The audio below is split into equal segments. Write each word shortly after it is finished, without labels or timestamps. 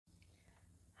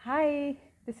Hi,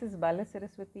 this is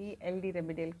Balasaraswathy LD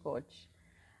Remedial Coach,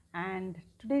 and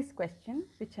today's question,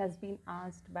 which has been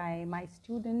asked by my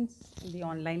students in the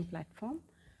online platform,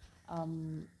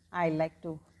 I like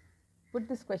to put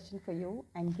this question for you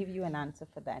and give you an answer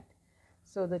for that.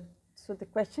 So the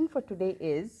question for today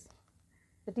is,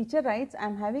 the teacher writes,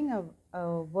 I'm having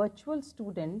a virtual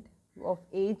student of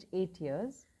age 8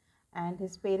 years, and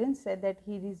his parents said that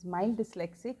he is mild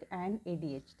dyslexic and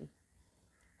ADHD.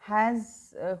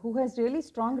 Who has really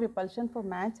strong repulsion for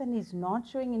maths and is not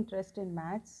showing interest in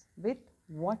maths with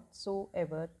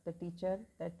whatsoever. The teacher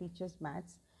that teaches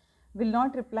maths will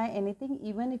not reply anything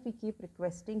even if we keep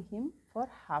requesting him for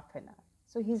half an hour.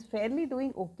 So he's fairly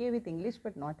doing okay with English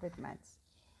but not with maths.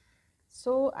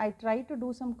 So I try to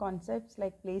do some concepts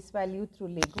like place value through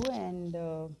Lego and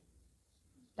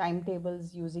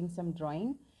timetables using some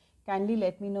drawing. Kindly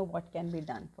let me know what can be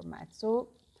done for maths. So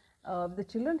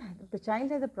the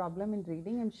child has a problem in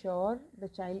reading. I'm sure the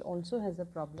child also has a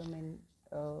problem in,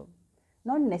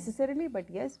 not necessarily, but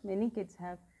yes, many kids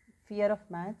have fear of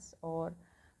maths or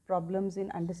problems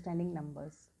in understanding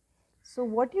numbers. So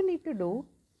what you need to do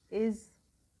is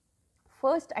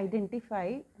first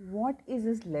identify what is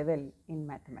his level in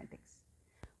mathematics.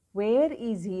 Where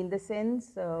is he in the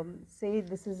sense, say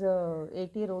this is a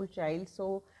 8-year-old child,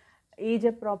 so age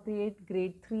appropriate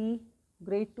grade 3,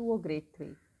 grade 2 or grade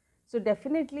 3. So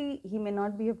definitely he may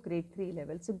not be of grade 3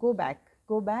 level. So go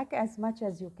back as much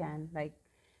as you can, like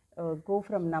go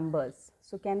from numbers.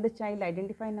 So can the child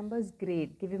identify numbers?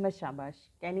 Great, give him a shabash.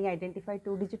 Can he identify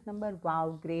 2-digit number?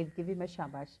 Wow, great, give him a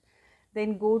shabash.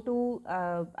 Then go to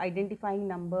identifying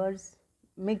numbers,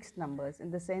 mixed numbers,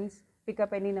 in the sense pick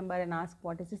up any number and ask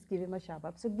what is this, give him a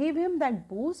shabash. So give him that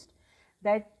boost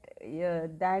that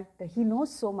he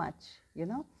knows so much,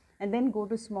 and then go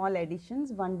to small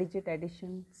additions, 1-digit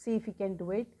addition, see if he can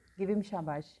do it, give him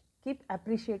shabash, keep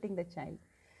appreciating the child.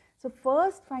 So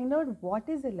first find out what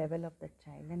is the level of the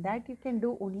child, and that you can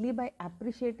do only by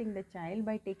appreciating the child,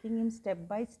 by taking him step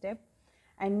by step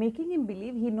and making him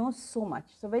believe he knows so much.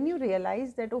 So when you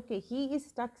realize that okay, he is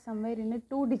stuck somewhere in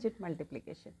a 2-digit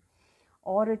multiplication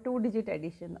or a 2-digit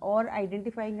addition or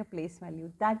identifying a place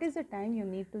value, that is the time you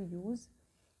need to use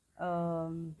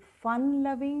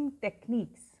fun-loving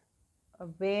techniques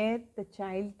where the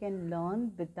child can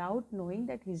learn without knowing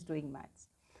that he is doing maths.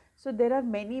 So there are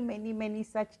many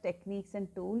such techniques and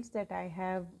tools that I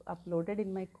have uploaded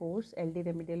in my course LD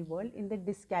Remedial World in the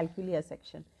Dyscalculia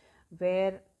section,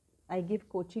 where I give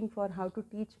coaching for how to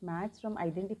teach maths from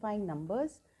identifying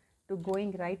numbers to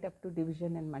going right up to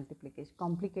division and multiplication,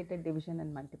 complicated division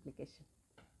and multiplication.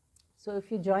 So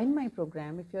if you join my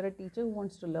program, if you're a teacher who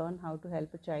wants to learn how to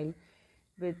help a child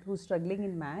who's struggling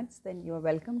in maths, then you're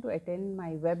welcome to attend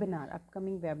my webinar,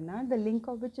 upcoming webinar, the link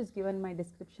of which is given in my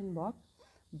description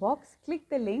box. Click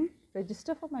the link,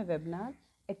 register for my webinar,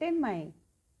 attend my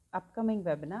upcoming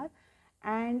webinar,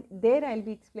 and there I'll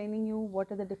be explaining you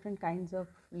what are the different kinds of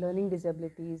learning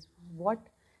disabilities, what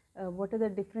are the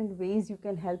different ways you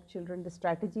can help children, the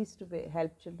strategies to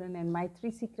help children, and my 3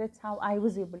 secrets how I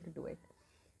was able to do it.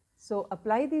 So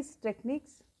apply these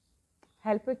techniques,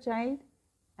 help a child,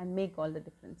 and make all the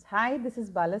difference. Hi, this is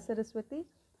Balasaraswathy.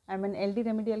 I'm an LD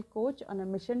Remedial Coach on a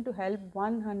mission to help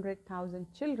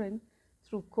 100,000 children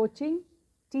through coaching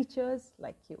teachers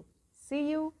like you.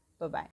 See you. Bye-bye.